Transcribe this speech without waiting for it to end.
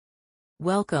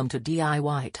Welcome to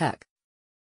DIY Tech.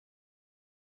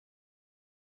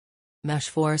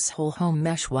 Meshforce whole home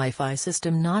mesh Wi-Fi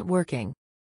system not working.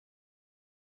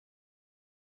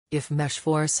 If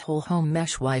Meshforce whole home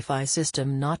mesh Wi-Fi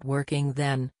system not working,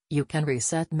 then you can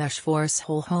reset Meshforce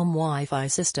whole home Wi-Fi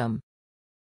system.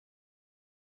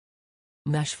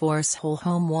 Meshforce whole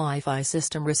home Wi-Fi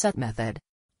system reset method.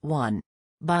 1.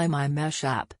 Buy My Mesh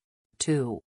app.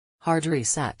 2. Hard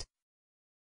reset.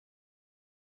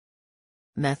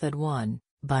 Method 1.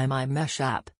 Buy My Mesh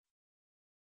app.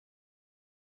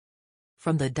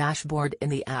 From the dashboard in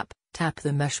the app, tap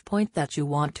the mesh point that you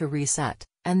want to reset,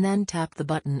 and then tap the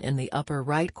button in the upper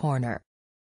right corner.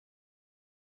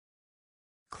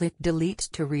 Click Delete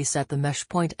to reset the mesh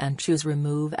point and choose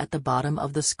Remove at the bottom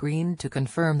of the screen to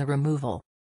confirm the removal.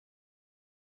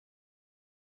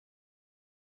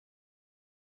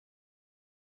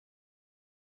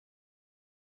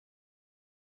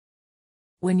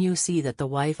 When you see that the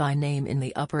Wi-Fi name in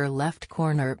the upper left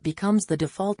corner becomes the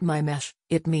default My Mesh,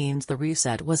 it means the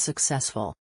reset was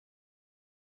successful.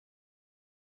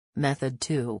 Method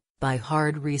 2, Buy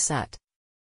Hard Reset.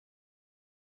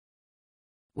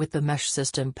 With the mesh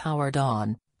system powered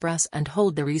on, press and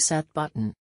hold the reset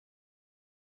button.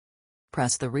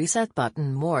 Press the reset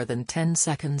button more than 10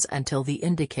 seconds until the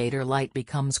indicator light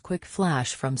becomes quick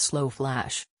flash from slow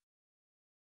flash.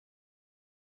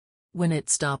 When it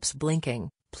stops blinking,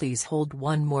 please hold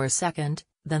one more second,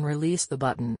 then release the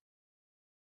button.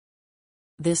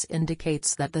 This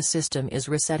indicates that the system is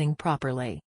resetting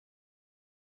properly.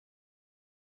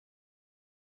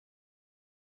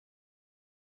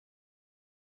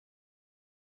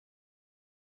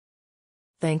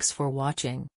 Thanks for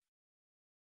watching.